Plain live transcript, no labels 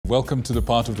Welcome to the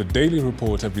part of the daily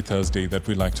report every Thursday that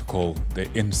we like to call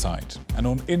the Insight. And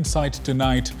on Insight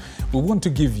tonight, we want to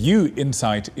give you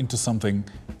insight into something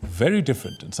very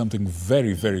different and something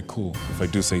very, very cool, if I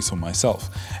do say so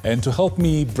myself. And to help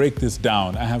me break this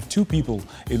down, I have two people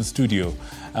in studio.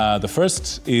 The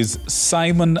first is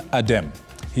Simon Adem.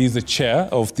 He is the chair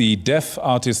of the Deaf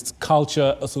Artists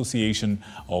Culture Association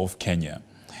of Kenya.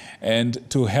 And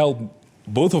to help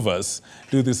both of us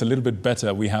do this a little bit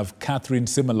better, we have Catherine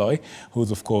Simaloy, who's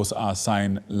of course our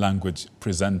sign language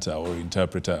presenter or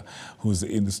interpreter, who's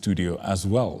in the studio as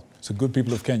well. So good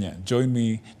people of Kenya, join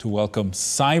me to welcome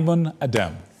Simon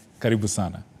Adem. Karibu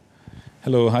sana.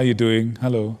 Hello, how are you doing?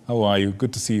 Hello, how are you?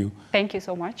 Good to see you. Thank you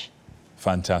so much.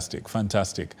 Fantastic,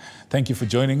 fantastic. Thank you for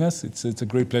joining us. It's a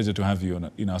great pleasure to have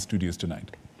you in our studios tonight.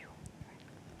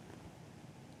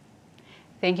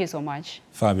 Thank you so much.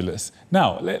 Fabulous.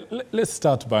 Now, let's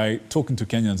start by talking to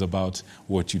Kenyans about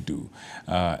what you do.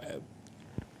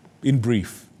 In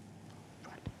brief,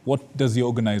 what does the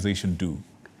organization do?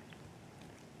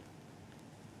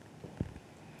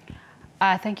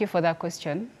 Thank you for that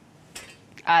question.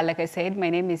 Like I said,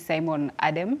 my name is Simon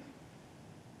Adem.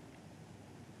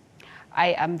 I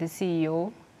am the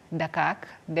CEO, DACAC,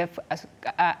 Deaf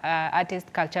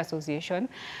Artist Culture Association.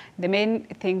 The main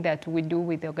thing that we do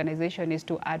with the organization is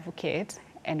to advocate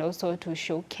and also to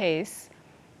showcase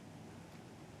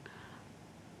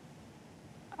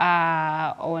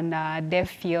on deaf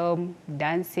film,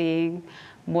 dancing,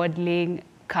 modeling,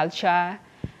 culture,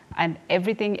 and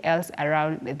everything else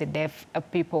around the deaf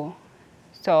people.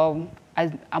 So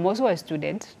I'm also a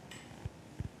student.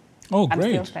 Oh, great. I'm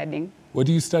still studying. What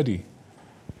do you study?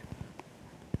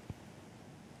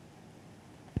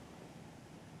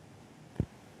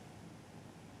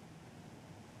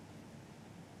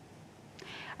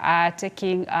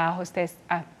 Taking hostess,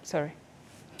 sorry.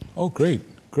 Oh, great,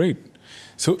 great.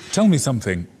 So tell me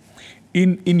something.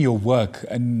 In your work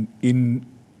and in,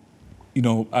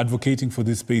 advocating for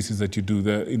these spaces that you do,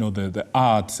 the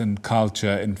arts and culture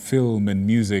and film and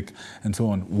music and so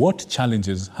on, what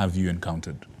challenges have you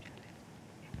encountered?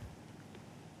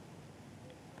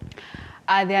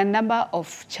 There are a number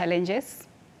of challenges,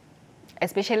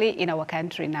 especially in our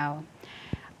country now.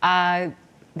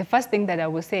 The first thing that I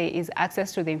will say is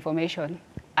access to the information.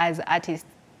 As artists,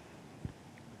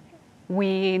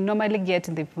 we normally get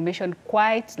the information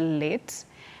quite late,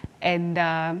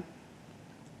 and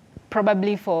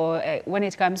probably for when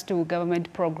it comes to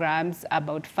government programs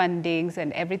about fundings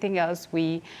and everything else,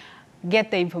 we get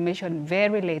the information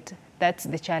very late. That's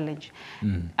the challenge.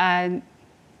 And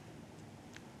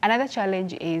another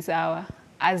challenge is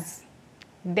as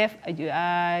deaf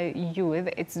youth,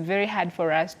 it's very hard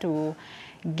for us to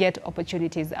get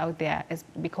opportunities out there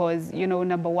because,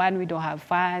 number one, we don't have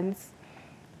funds.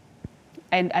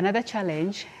 And another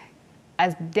challenge,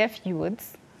 as deaf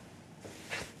youths,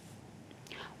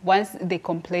 once they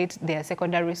complete their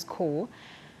secondary school,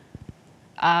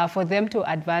 for them to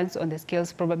advance on the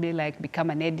skills, probably like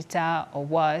become an editor or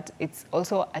what, it's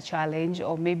also a challenge,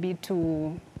 or maybe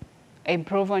to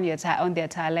improve on their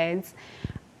talents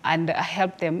and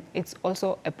help them, it's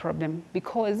also a problem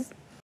because